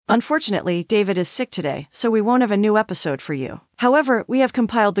Unfortunately, David is sick today, so we won't have a new episode for you. However, we have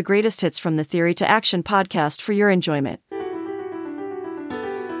compiled the greatest hits from the Theory to Action podcast for your enjoyment.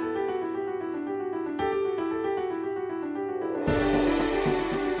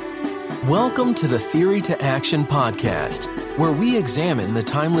 Welcome to the Theory to Action podcast, where we examine the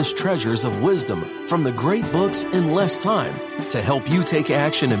timeless treasures of wisdom from the great books in less time to help you take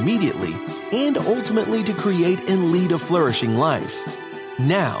action immediately and ultimately to create and lead a flourishing life.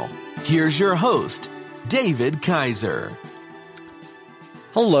 Now, here's your host, David Kaiser.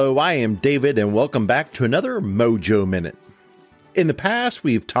 Hello, I am David, and welcome back to another Mojo Minute. In the past,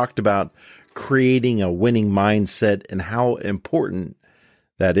 we've talked about creating a winning mindset and how important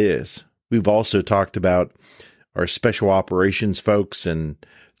that is. We've also talked about our special operations folks, and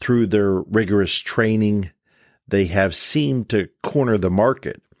through their rigorous training, they have seemed to corner the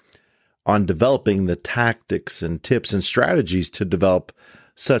market on developing the tactics and tips and strategies to develop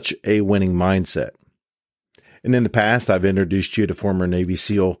such a winning mindset. And in the past, I've introduced you to former Navy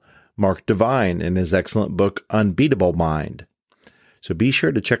SEAL Mark Devine in his excellent book, Unbeatable Mind. So be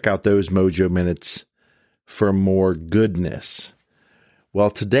sure to check out those Mojo Minutes for more goodness.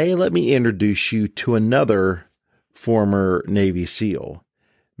 Well, today, let me introduce you to another former Navy SEAL,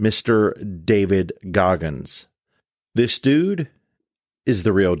 Mr. David Goggins. This dude is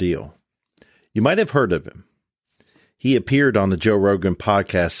the real deal. You might have heard of him. He appeared on the Joe Rogan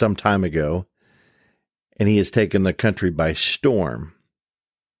podcast some time ago, and he has taken the country by storm.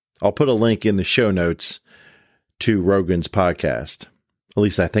 I'll put a link in the show notes to Rogan's podcast. At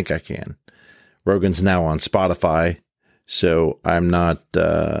least I think I can. Rogan's now on Spotify, so I'm not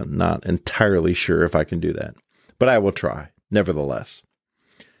entirely sure if I can do that, but I will try, nevertheless.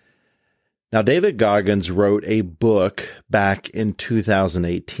 Now, David Goggins wrote a book back in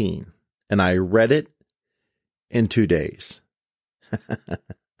 2018, and I read it in 2 days.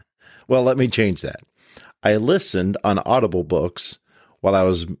 Well, let me change that. I listened on Audible books while I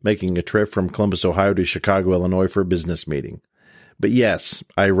was making a trip from Columbus, Ohio to Chicago, Illinois for a business meeting. But yes,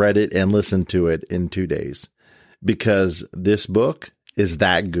 I read it and listened to it in 2 days, because this book is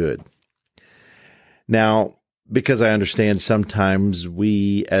that good. Now, because I understand sometimes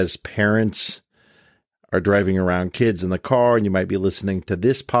we as parents are driving around kids in the car and you might be listening to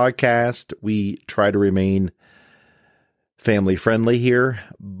this podcast, we try to remain family friendly here,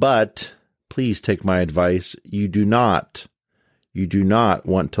 but please take my advice. You do not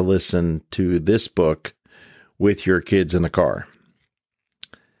want to listen to this book with your kids in the car.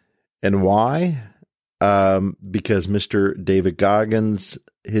 And why? Because Mr. David Goggins,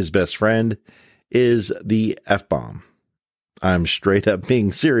 his best friend, is the F-bomb. I'm straight up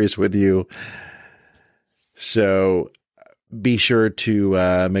being serious with you. So be sure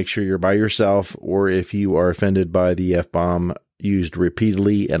to make sure you're by yourself, or if you are offended by the F-bomb used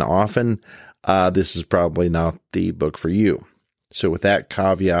repeatedly and often, this is probably not the book for you. So with that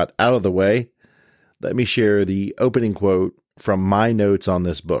caveat out of the way, let me share the opening quote from my notes on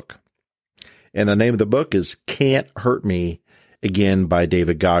this book. And the name of the book is Can't Hurt Me, again by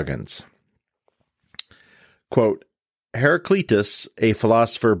David Goggins. Quote, Heraclitus, a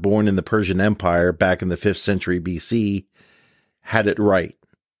philosopher born in the Persian Empire back in the 5th century BC, had it right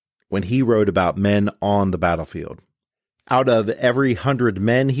when he wrote about men on the battlefield. Out of every 100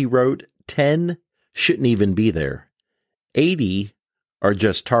 men, he wrote, 10 shouldn't even be there. 80 are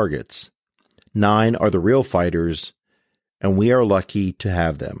just targets. 9 are the real fighters, and we are lucky to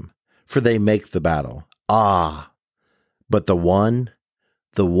have them, for they make the battle. Ah, but the one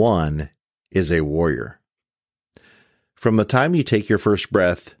is a warrior. From the time you take your first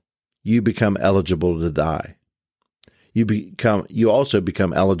breath, you become eligible to die. You also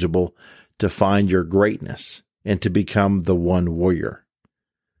become eligible to find your greatness and to become the one warrior.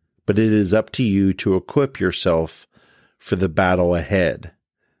 But it is up to you to equip yourself for the battle ahead.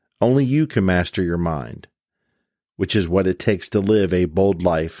 Only you can master your mind, which is what it takes to live a bold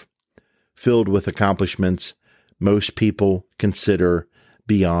life filled with accomplishments most people consider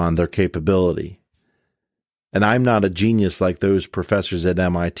beyond their capability. And I'm not a genius like those professors at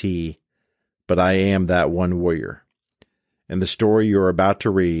MIT, but I am that one warrior. And the story you're about to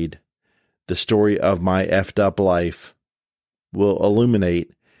read, the story of my effed up life, will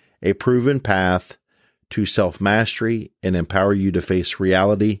illuminate a proven path to self-mastery and empower you to face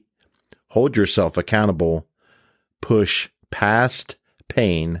reality, hold yourself accountable, push past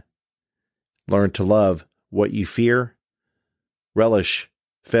pain, learn to love what you fear, relish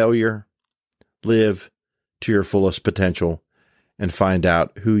failure, live to your fullest potential, and find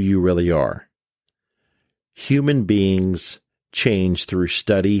out who you really are. Human beings change through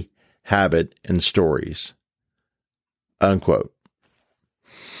study, habit, and stories. Unquote.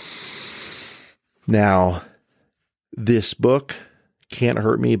 Now, this book, Can't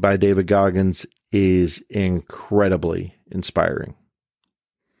Hurt Me by David Goggins, is incredibly inspiring.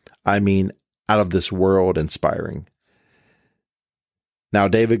 I mean, out of this world inspiring. Now,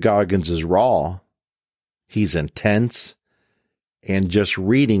 David Goggins is raw. He's intense. And just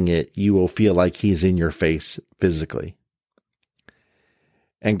reading it, you will feel like he's in your face physically.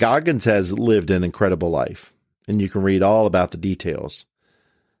 And Goggins has lived an incredible life. And you can read all about the details.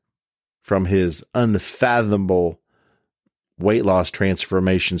 From his unfathomable weight loss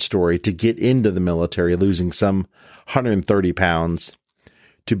transformation story to get into the military, losing some 130 pounds,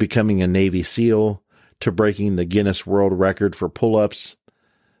 to becoming a Navy SEAL, to breaking the Guinness World Record for pull-ups,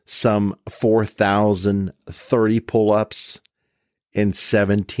 some 4,030 pull-ups in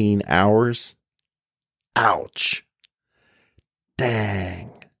 17 hours. Ouch.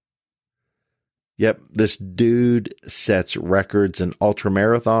 Dang. Yep, this dude sets records in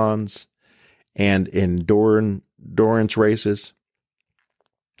ultramarathons and endurance races.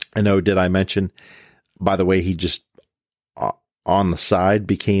 And oh, did I mention, by the way, he just on the side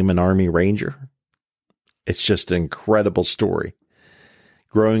became an Army Ranger? It's just an incredible story.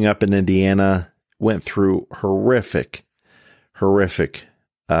 Growing up in Indiana, went through horrific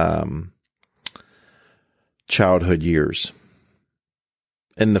childhood years.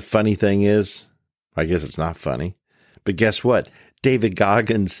 And the funny thing is, I guess it's not funny, but guess what? David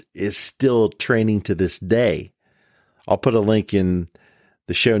Goggins is still training to this day. I'll put a link in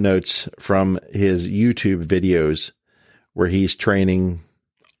the show notes from his YouTube videos where he's training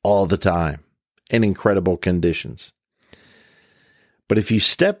all the time in incredible conditions. But if you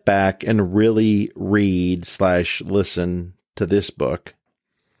step back and really read/listen to this book,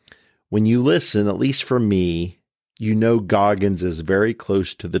 when you listen, at least for me, you know Goggins is very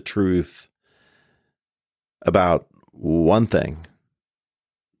close to the truth about one thing: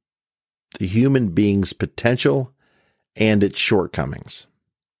 the human being's potential and its shortcomings.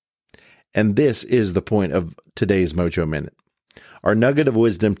 And this is the point of today's Mojo Minute. Our nugget of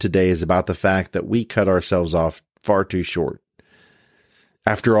wisdom today is about the fact that we cut ourselves off far too short.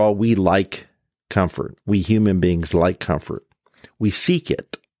 After all, we like comfort. We human beings like comfort. We seek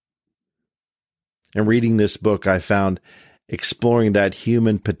it. And reading this book, I found exploring that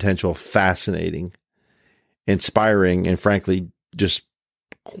human potential fascinating, inspiring, and frankly, just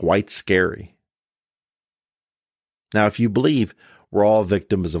quite scary. Now, if you believe we're all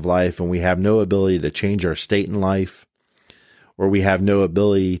victims of life and we have no ability to change our state in life, or we have no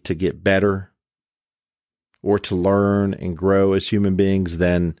ability to get better, or to learn and grow as human beings,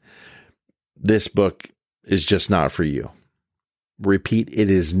 then this book is just not for you. Repeat,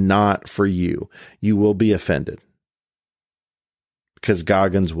 it is not for you. You will be offended. Because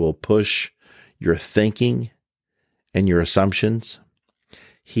Goggins will push your thinking and your assumptions.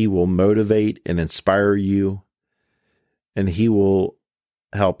 He will motivate and inspire you. And he will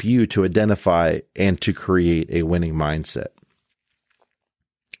help you to identify and to create a winning mindset.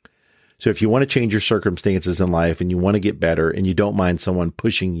 So if you want to change your circumstances in life and you want to get better and you don't mind someone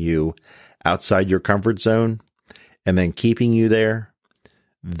pushing you outside your comfort zone and then keeping you there,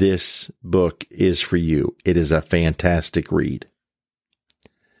 this book is for you. It is a fantastic read.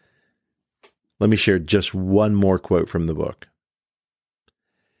 Let me share just one more quote from the book.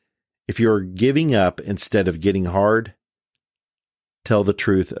 If you're giving up instead of getting hard, tell the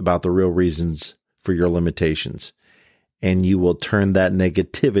truth about the real reasons for your limitations, and you will turn that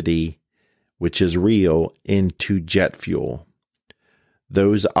negativity, which is real, into jet fuel.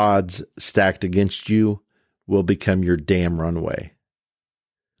 Those odds stacked against you will become your damn runway.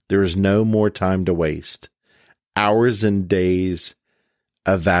 There is no more time to waste. Hours and days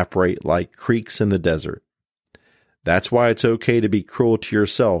evaporate like creeks in the desert. That's why it's okay to be cruel to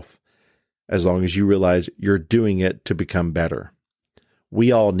yourself, as long as you realize you're doing it to become better.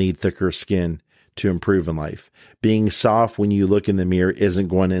 We all need thicker skin to improve in life. Being soft when you look in the mirror isn't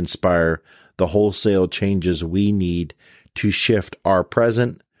going to inspire the wholesale changes we need to shift our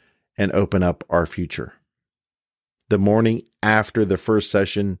present and open up our future. The morning after the first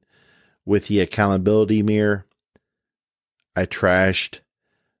session with the accountability mirror, I trashed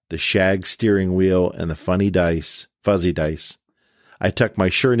the shag steering wheel and the fuzzy dice. I tucked my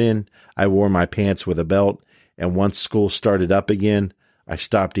shirt in, I wore my pants with a belt, and once school started up again, I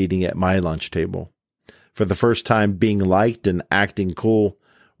stopped eating at my lunch table. For the first time, being liked and acting cool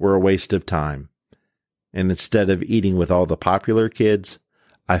were a waste of time. And instead of eating with all the popular kids,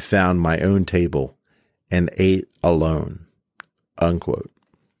 I found my own table and ate alone. Unquote.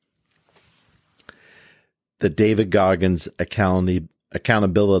 The David Goggins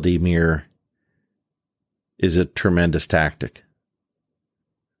accountability mirror is a tremendous tactic.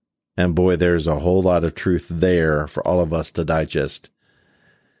 And boy, there's a whole lot of truth there for all of us to digest.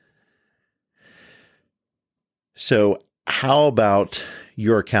 So how about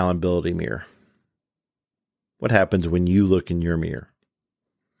your accountability mirror? What happens when you look in your mirror?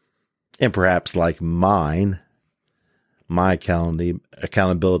 And perhaps like mine, my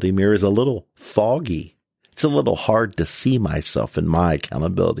accountability mirror is a little foggy. It's a little hard to see myself in my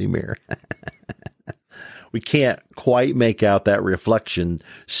accountability mirror. We can't quite make out that reflection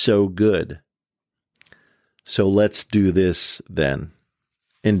so good. So let's do this then.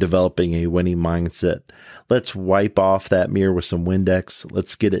 In developing a winning mindset, let's wipe off that mirror with some Windex.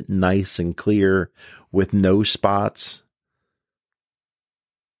 Let's get it nice and clear with no spots.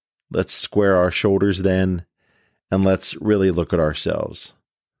 Let's square our shoulders then, and let's really look at ourselves.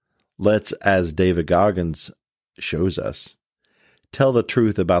 Let's, as David Goggins shows us, tell the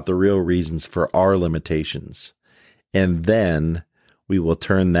truth about the real reasons for our limitations. And then we will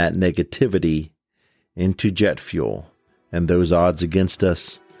turn that negativity into jet fuel. And those odds against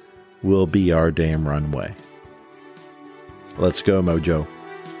us will be our damn runway. Let's go, Mojo.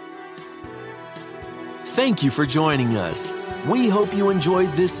 Thank you for joining us. We hope you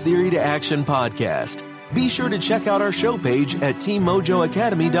enjoyed this Theory to Action podcast. Be sure to check out our show page at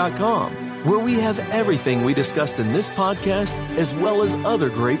teammojoacademy.com, where we have everything we discussed in this podcast, as well as other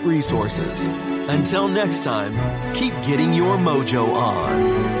great resources. Until next time, keep getting your mojo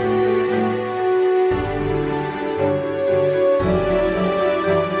on.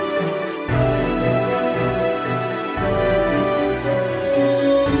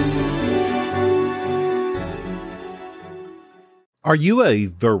 Are you a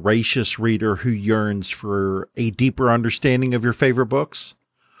voracious reader who yearns for a deeper understanding of your favorite books?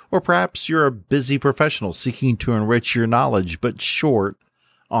 Or perhaps you're a busy professional seeking to enrich your knowledge but short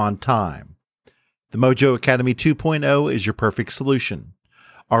on time. The Mojo Academy 2.0 is your perfect solution.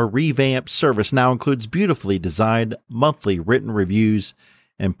 Our revamped service now includes beautifully designed monthly written reviews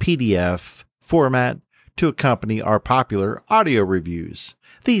and PDF format to accompany our popular audio reviews.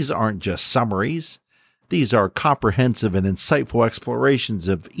 These aren't just summaries. These are comprehensive and insightful explorations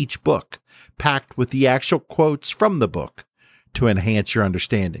of each book, packed with the actual quotes from the book to enhance your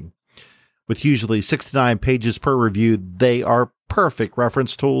understanding. With usually 69 pages per review, they are perfect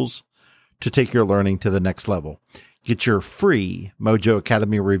reference tools to take your learning to the next level. Get your free Mojo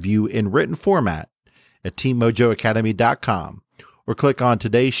Academy review in written format at teammojoacademy.com or click on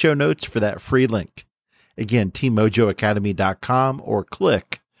today's show notes for that free link. Again, teammojoacademy.com or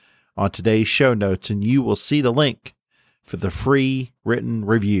click on today's show notes and you will see the link for the free written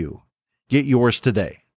review. Get yours today.